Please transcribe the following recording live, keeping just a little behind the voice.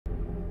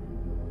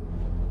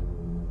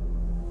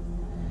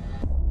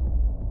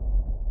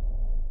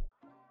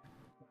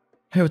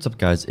Hey, what's up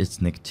guys, it's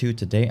Nick2.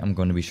 Today I'm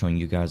going to be showing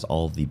you guys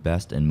all of the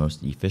best and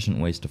most efficient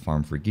ways to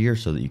farm for gear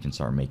so that you can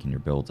start making your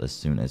builds as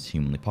soon as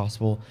humanly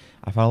possible.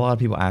 I've had a lot of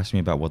people ask me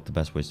about what the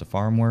best ways to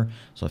farm were,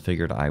 so I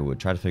figured I would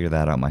try to figure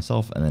that out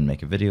myself and then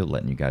make a video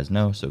letting you guys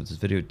know. So if this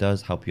video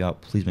does help you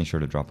out, please make sure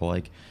to drop a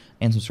like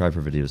and subscribe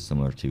for videos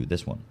similar to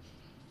this one.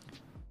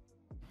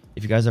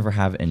 If you guys ever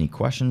have any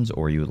questions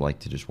or you would like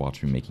to just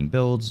watch me making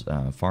builds,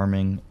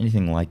 farming,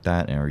 anything like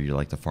that, or you'd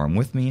like to farm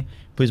with me,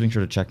 please make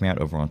sure to check me out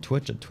over on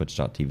Twitch at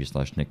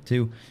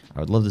twitch.tv/Nick2. I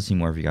would love to see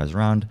more of you guys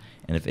around.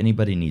 And if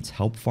anybody needs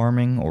help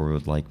farming or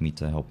would like me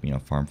to help,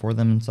 farm for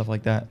them and stuff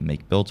like that,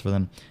 make builds for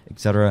them,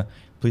 etc.,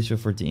 please feel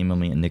free to email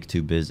me at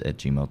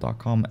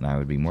nick2biz@gmail.com and I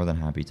would be more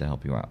than happy to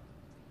help you out.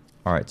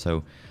 Alright,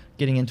 so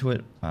getting into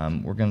it,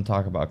 we're going to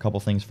talk about a couple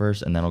things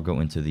first, and then I'll go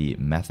into the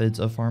methods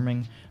of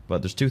farming.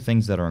 But there's two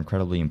things that are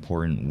incredibly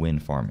important when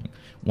farming.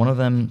 One of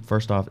them,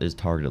 first off, is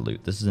targeted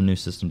loot. This is a new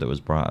system that was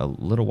brought a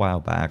little while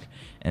back,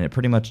 and it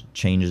pretty much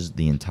changes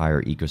the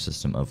entire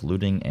ecosystem of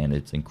looting, and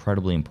it's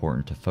incredibly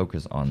important to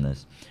focus on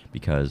this,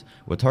 because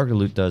what targeted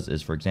loot does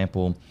is, for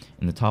example,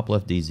 in the top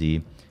left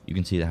DZ, you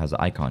can see it has an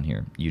icon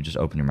here. You just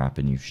open your map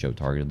and you show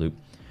targeted loot.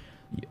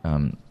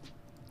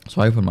 So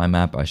I open my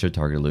map, I show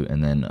target loot,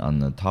 and then on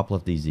the top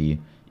left DZ,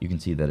 you can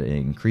see that it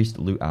increased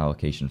loot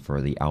allocation for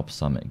the Alp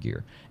Summit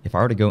gear. If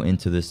I were to go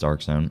into this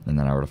Dark Zone and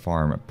then I were to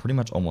farm, pretty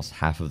much almost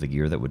half of the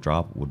gear that would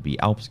drop would be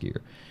Alps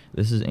gear.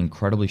 This is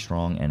incredibly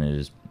strong,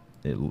 and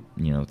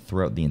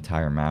throughout the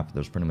entire map,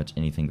 there's pretty much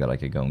anything that I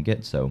could go and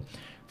get. So,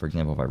 for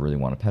example, if I really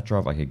want a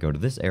Petrov, I could go to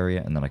this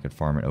area and then I could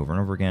farm it over and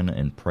over again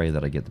and pray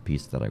that I get the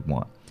piece that I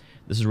want.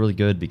 This is really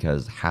good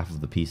because half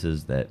of the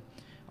pieces that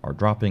are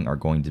dropping are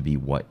going to be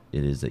what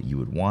it is that you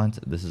would want.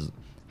 This is,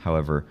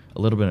 however, a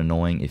little bit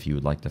annoying if you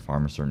would like to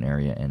farm a certain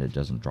area and it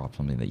doesn't drop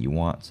something that you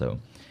want. So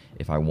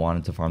if I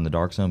wanted to farm the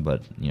Dark Zone,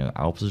 but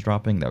Alps is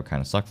dropping, that would kind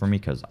of suck for me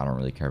because I don't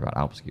really care about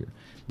Alps gear.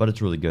 But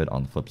it's really good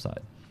on the flip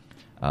side.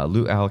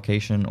 Loot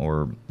allocation,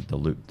 or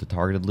the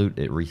targeted loot,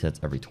 it resets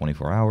every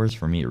 24 hours.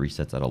 For me, it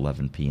resets at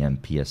 11 p.m.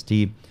 PST.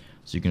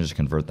 So you can just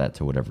convert that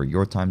to whatever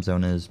your time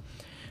zone is.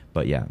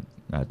 But yeah,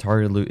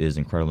 targeted loot is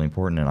incredibly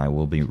important, and I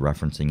will be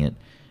referencing it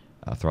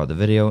throughout the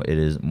video. It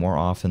is more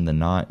often than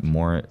not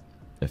more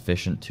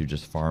efficient to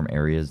just farm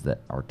areas that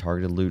are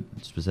targeted loot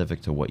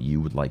specific to what you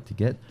would like to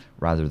get,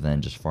 rather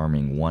than just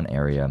farming one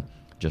area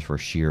just for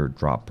sheer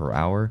drop per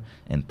hour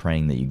and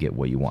praying that you get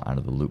what you want out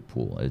of the loot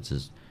pool. It's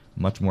just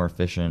much more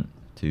efficient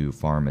to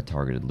farm a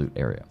targeted loot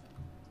area.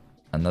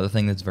 Another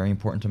thing that's very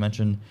important to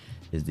mention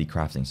is the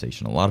crafting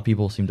station. A lot of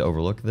people seem to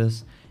overlook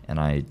this,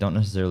 and I don't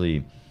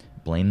necessarily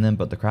blame them,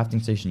 but the crafting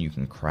station, you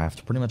can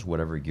craft pretty much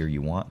whatever gear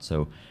you want.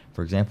 So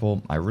for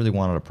example, I really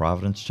wanted a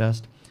Providence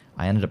chest.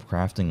 I ended up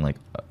crafting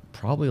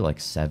probably like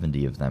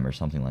 70 of them or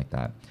something like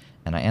that,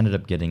 and I ended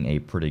up getting a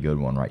pretty good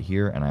one right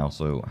here. And I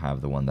also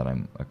have the one that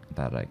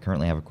I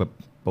currently have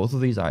equipped. Both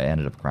of these I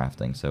ended up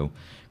crafting. So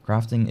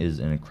crafting is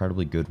an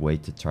incredibly good way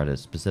to try to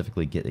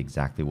specifically get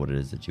exactly what it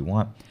is that you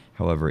want.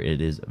 However,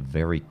 it is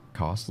very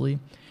costly,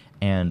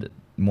 and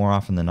more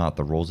often than not,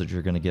 the rolls that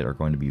you're going to get are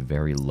going to be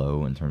very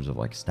low in terms of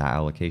like stat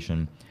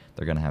allocation.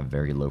 They're going to have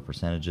very low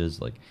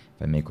percentages. Like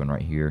if I make one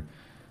right here,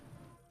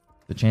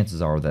 the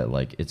chances are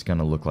that it's going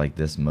to look like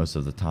this most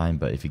of the time,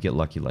 but if you get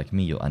lucky like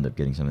me, you'll end up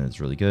getting something that's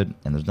really good,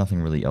 and there's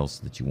nothing really else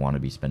that you want to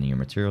be spending your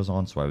materials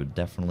on. So I would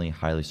definitely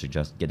highly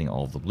suggest getting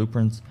all of the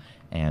blueprints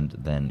and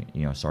then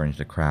starting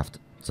to craft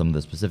some of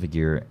the specific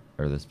gear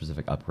or the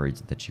specific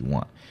upgrades that you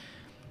want.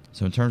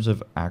 So in terms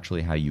of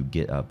actually how you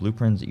get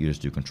blueprints, you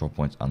just do control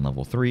points on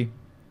level 3.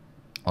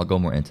 I'll go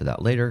more into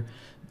that later,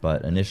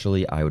 but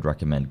initially I would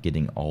recommend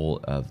getting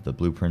all of the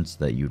blueprints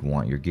that you'd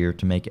want your gear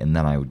to make, and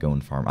then I would go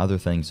and farm other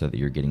things so that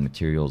you're getting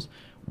materials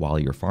while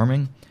you're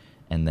farming,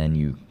 and then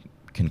you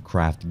can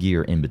craft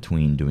gear in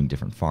between doing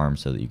different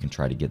farms so that you can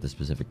try to get the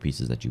specific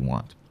pieces that you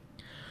want.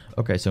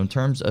 Okay, so in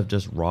terms of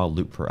just raw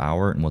loot per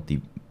hour and what the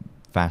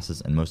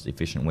fastest and most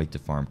efficient way to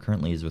farm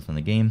currently is within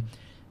the game,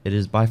 it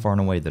is by far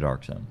and away the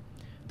Dark Zone.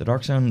 The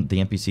Dark Zone,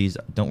 the NPCs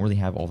don't really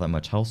have all that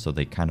much health, so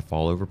they kind of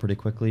fall over pretty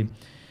quickly.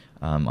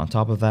 On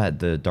top of that,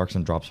 the Dark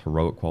Zone drops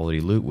heroic quality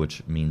loot,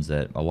 which means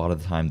that a lot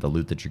of the time the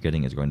loot that you're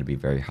getting is going to be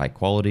very high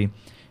quality.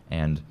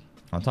 And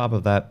on top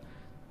of that,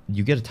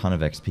 you get a ton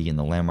of XP, and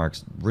the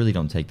landmarks really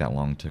don't take that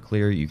long to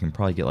clear. You can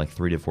probably get like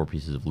 3 to 4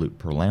 pieces of loot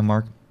per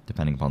landmark,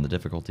 depending upon the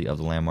difficulty of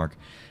the landmark,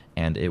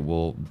 and it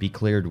will be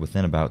cleared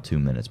within about 2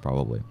 minutes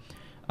probably.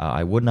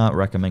 I would not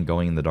recommend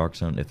going in the Dark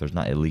Zone if there's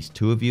not at least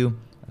 2 of you.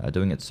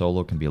 Doing it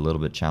solo can be a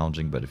little bit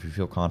challenging, but if you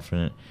feel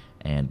confident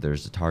and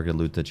there's a target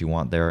loot that you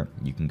want there,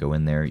 you can go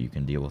in there, you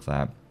can deal with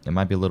that. It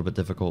might be a little bit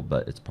difficult,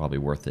 but it's probably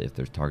worth it if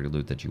there's target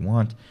loot that you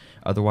want.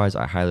 Otherwise,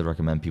 I highly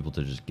recommend people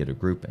to just get a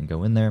group and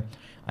go in there.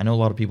 I know a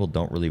lot of people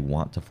don't really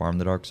want to farm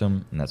the Dark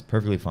Zone, and that's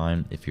perfectly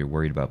fine if you're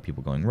worried about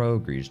people going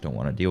rogue or you just don't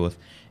want to deal with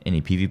any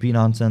PvP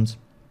nonsense.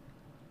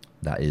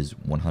 That is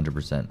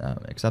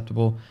 100%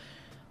 acceptable.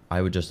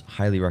 I would just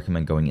highly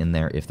recommend going in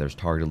there if there's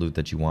target loot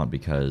that you want,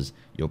 because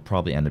you'll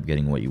probably end up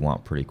getting what you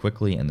want pretty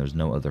quickly, and there's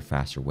no other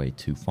faster way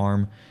to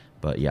farm.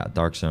 But yeah,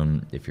 Dark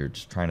Zone, if you're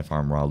just trying to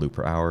farm raw loot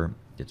per hour,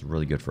 It's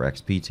really good for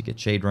XP to get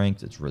shade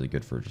ranked. It's really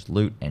good for just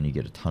loot, and you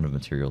get a ton of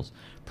materials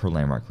per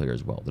landmark clear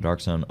as well. The Dark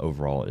Zone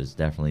overall is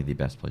definitely the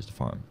best place to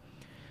farm.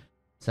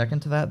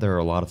 Second to that, there are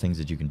a lot of things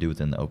that you can do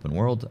within the open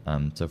world.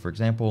 So for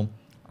example,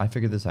 I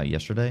figured this out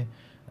yesterday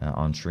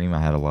on stream.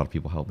 I had a lot of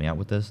people help me out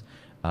with this.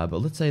 But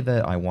let's say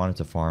that I wanted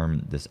to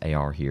farm this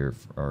AR here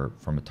or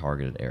from a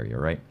targeted area,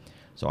 right?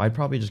 So I'd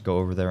probably just go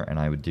over there and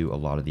I would do a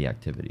lot of the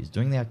activities.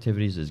 Doing the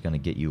activities is going to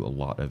get you a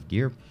lot of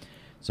gear.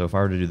 So if I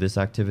were to do this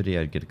activity,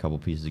 I'd get a couple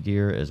pieces of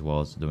gear as well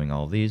as doing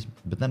all of these.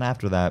 But then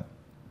after that,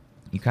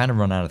 you kind of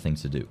run out of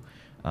things to do.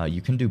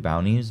 You can do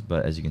bounties,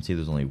 but as you can see,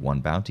 there's only one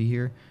bounty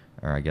here,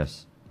 or I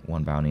guess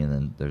one bounty, and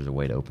then there's a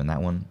way to open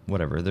that one.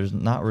 Whatever. There's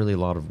not really a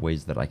lot of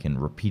ways that I can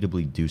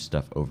repeatably do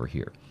stuff over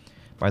here.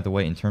 By the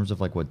way, in terms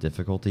of like what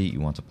difficulty you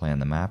want to play on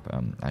the map,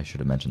 I should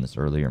have mentioned this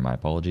earlier, my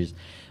apologies,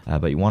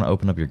 but you want to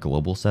open up your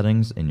global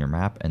settings in your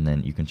map, and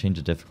then you can change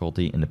the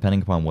difficulty, and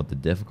depending upon what the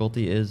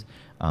difficulty is,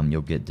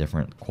 you'll get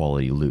different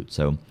quality loot.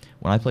 So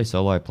when I play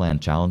solo, I play on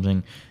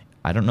challenging.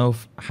 I don't know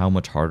how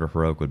much harder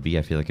heroic would be.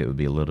 I feel like it would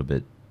be a little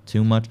bit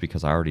too much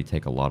because I already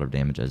take a lot of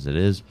damage as it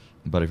is.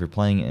 But if you're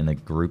playing in a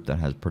group that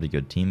has pretty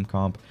good team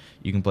comp,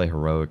 you can play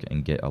heroic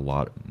and get a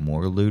lot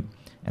more loot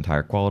and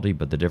higher quality,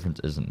 but the difference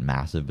isn't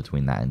massive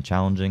between that and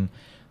challenging.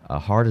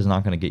 Hard is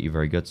not going to get you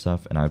very good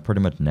stuff, and I would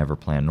pretty much never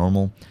play on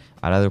normal.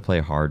 I'd either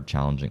play hard,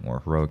 challenging, or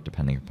heroic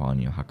depending upon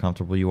how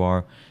comfortable you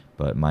are,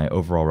 but my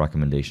overall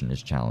recommendation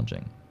is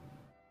challenging.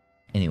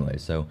 Anyway,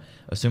 so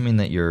assuming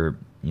that you're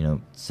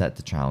set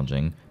to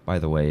challenging. By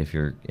the way, if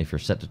you're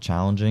set to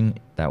challenging,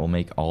 that will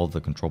make all of the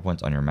control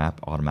points on your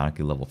map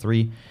automatically level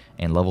 3,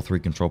 and level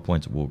 3 control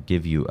points will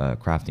give you a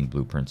crafting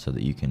blueprint so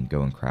that you can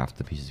go and craft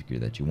the pieces of gear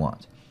that you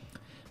want.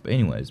 But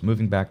anyways,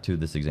 moving back to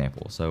this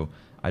example. So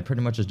I'd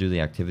pretty much just do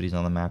the activities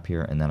on the map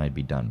here, and then I'd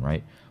be done,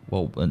 right?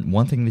 Well,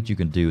 one thing that you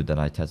can do that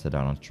I tested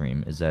out on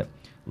stream is that,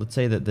 let's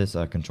say that this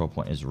control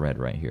point is red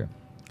right here.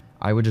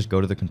 I would just go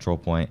to the control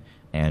point,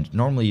 and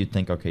normally you'd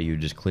think, okay,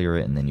 you'd just clear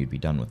it and then you'd be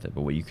done with it.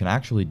 But what you can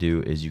actually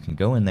do is you can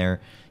go in there,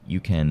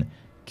 you can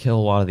kill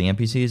a lot of the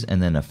NPCs,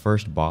 and then a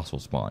first boss will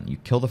spawn. You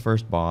kill the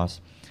first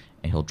boss,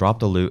 and he'll drop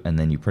the loot, and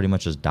then you pretty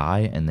much just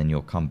die, and then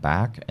you'll come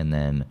back, and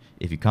then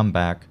if you come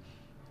back,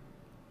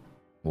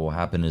 what will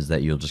happen is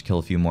that you'll just kill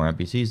a few more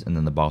NPCs, and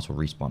then the boss will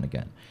respawn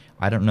again.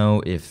 I don't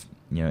know if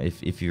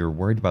if you're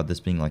worried about this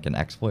being like an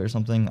exploit or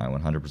something. I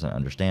 100%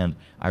 understand.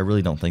 I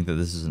really don't think that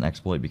this is an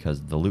exploit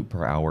because the loot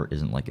per hour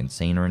isn't like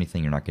insane or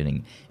anything. You're not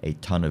getting a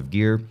ton of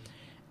gear,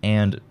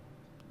 and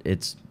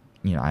it's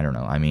I don't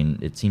know. I mean,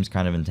 it seems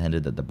kind of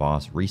intended that the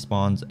boss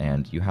respawns,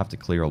 and you have to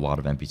clear a lot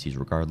of NPCs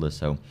regardless,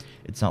 so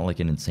it's not like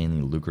an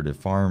insanely lucrative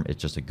farm.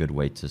 It's just a good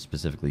way to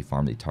specifically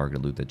farm the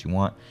targeted loot that you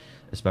want,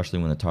 especially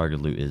when the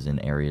target loot is in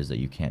areas that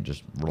you can't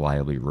just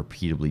reliably,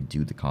 repeatedly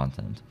do the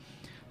content.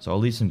 So I'll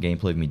leave some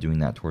gameplay of me doing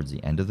that towards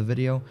the end of the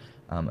video.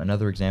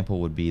 Another example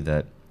would be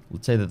that,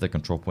 let's say that the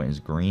control point is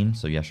green.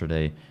 So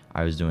yesterday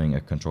I was doing a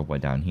control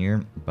point down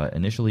here, but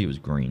initially it was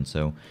green.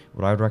 So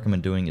what I would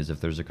recommend doing is if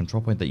there's a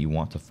control point that you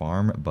want to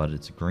farm, but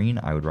it's green,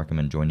 I would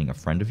recommend joining a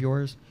friend of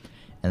yours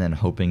and then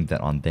hoping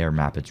that on their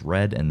map it's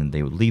red, and then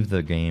they would leave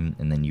the game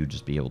and then you'd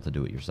just be able to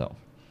do it yourself.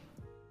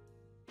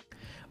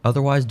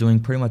 Otherwise, doing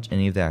pretty much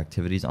any of the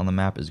activities on the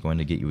map is going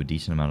to get you a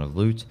decent amount of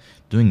loot.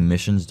 Doing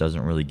missions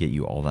doesn't really get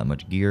you all that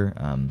much gear.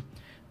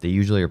 They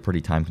usually are pretty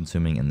time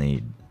consuming and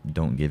they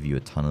don't give you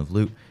a ton of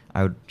loot.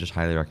 I would just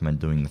highly recommend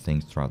doing the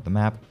things throughout the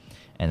map.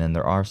 And then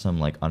there are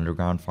some like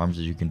underground farms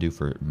that you can do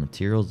for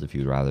materials if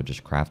you'd rather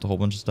just craft a whole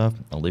bunch of stuff.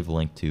 I'll leave a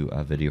link to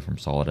a video from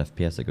Solid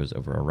FPS that goes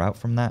over a route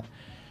from that.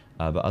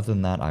 But other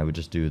than that, I would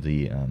just do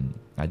the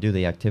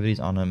activities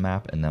on a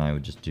map, and then I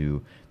would just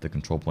do the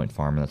control point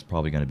farm, and that's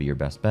probably going to be your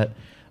best bet.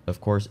 Of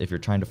course, if you're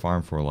trying to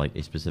farm for like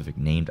a specific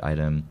named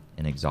item,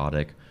 an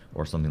exotic,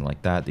 or something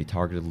like that, the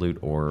targeted loot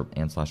or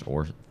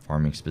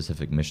farming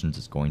specific missions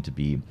is going to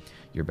be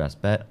your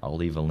best bet. I'll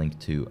leave a link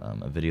to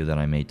a video that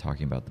I made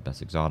talking about the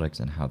best exotics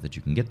and how that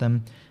you can get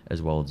them,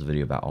 as well as a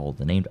video about all of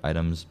the named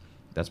items.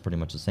 That's pretty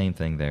much the same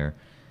thing there.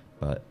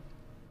 But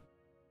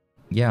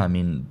yeah, I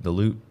mean, the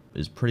loot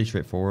is pretty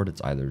straightforward.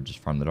 It's either just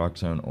farm the Dark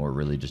Zone or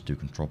really just do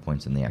control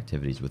points in the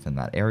activities within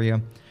that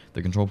area.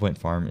 The control point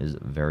farm is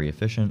very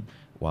efficient,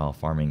 while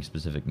farming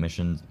specific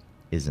missions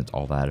isn't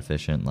all that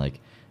efficient. Like,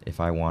 if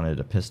I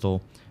wanted a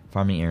pistol,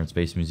 farming Air and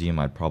Space Museum,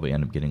 I'd probably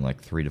end up getting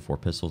like 3 to 4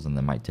 pistols, and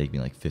that might take me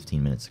like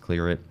 15 minutes to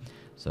clear it.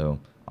 So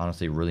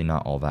honestly, really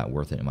not all that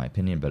worth it in my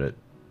opinion, but it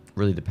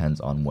really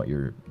depends on what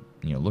you're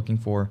looking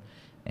for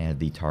and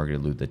the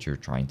targeted loot that you're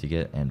trying to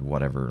get and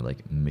whatever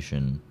like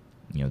mission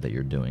that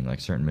you're doing. Like,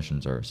 certain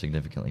missions are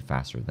significantly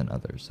faster than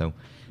others. So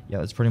yeah,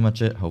 that's pretty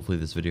much it. Hopefully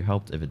this video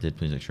helped. If it did,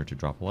 please make sure to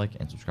drop a like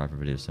and subscribe for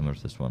videos similar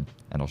to this one,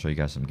 and I'll show you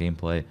guys some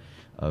gameplay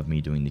of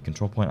me doing the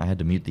control point. I had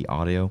to mute the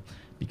audio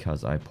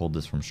because I pulled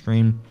this from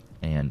stream,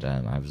 and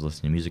I was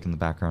listening to music in the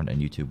background,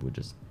 and YouTube would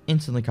just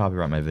instantly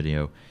copyright my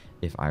video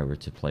if I were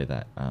to play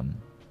that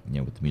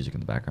with the music in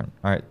the background.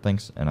 All right,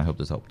 thanks, and I hope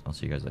this helped. I'll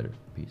see you guys later.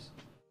 Peace.